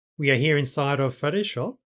We are here inside of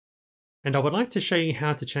Photoshop, and I would like to show you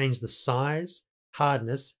how to change the size,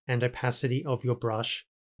 hardness, and opacity of your brush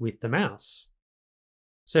with the mouse.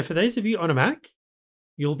 So for those of you on a Mac,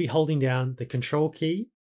 you'll be holding down the Control key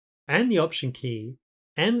and the Option key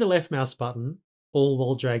and the left mouse button, all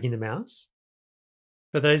while dragging the mouse.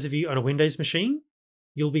 For those of you on a Windows machine,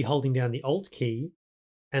 you'll be holding down the Alt key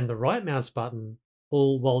and the right mouse button,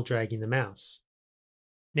 all while dragging the mouse.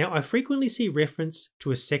 Now, I frequently see reference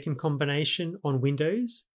to a second combination on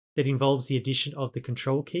Windows that involves the addition of the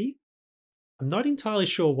Control key. I'm not entirely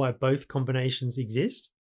sure why both combinations exist,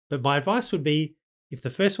 but my advice would be, if the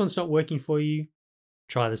first one's not working for you,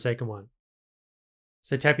 try the second one.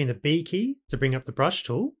 So tapping the B key to bring up the brush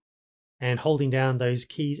tool and holding down those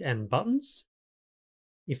keys and buttons.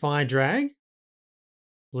 If I drag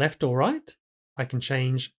left or right, I can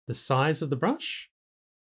change the size of the brush.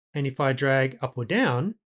 And if I drag up or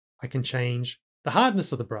down, I can change the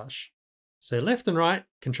hardness of the brush. So left and right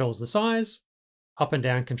controls the size, up and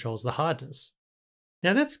down controls the hardness.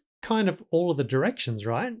 Now that's kind of all of the directions,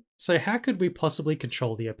 right? So how could we possibly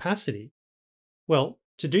control the opacity? Well,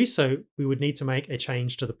 to do so, we would need to make a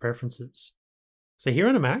change to the preferences. So here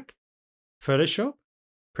on a Mac, Photoshop,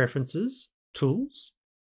 Preferences, Tools.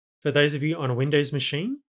 For those of you on a Windows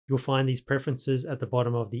machine, you'll find these preferences at the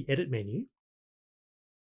bottom of the Edit menu.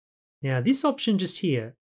 Now this option just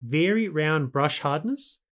here, Vary Round Brush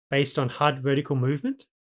Hardness based on HUD vertical movement.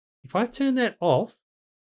 If I turn that off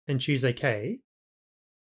and choose OK,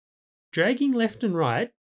 dragging left and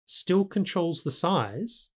right still controls the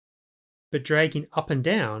size, but dragging up and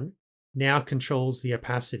down now controls the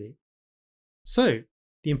opacity. So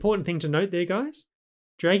the important thing to note there, guys,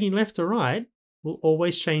 dragging left or right will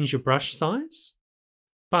always change your brush size,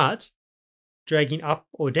 but dragging up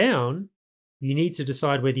or down, you need to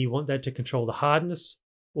decide whether you want that to control the hardness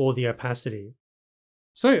or the opacity.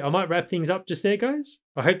 So I might wrap things up just there, guys.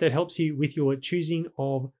 I hope that helps you with your choosing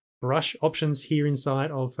of brush options here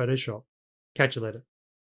inside of Photoshop. Catch you later.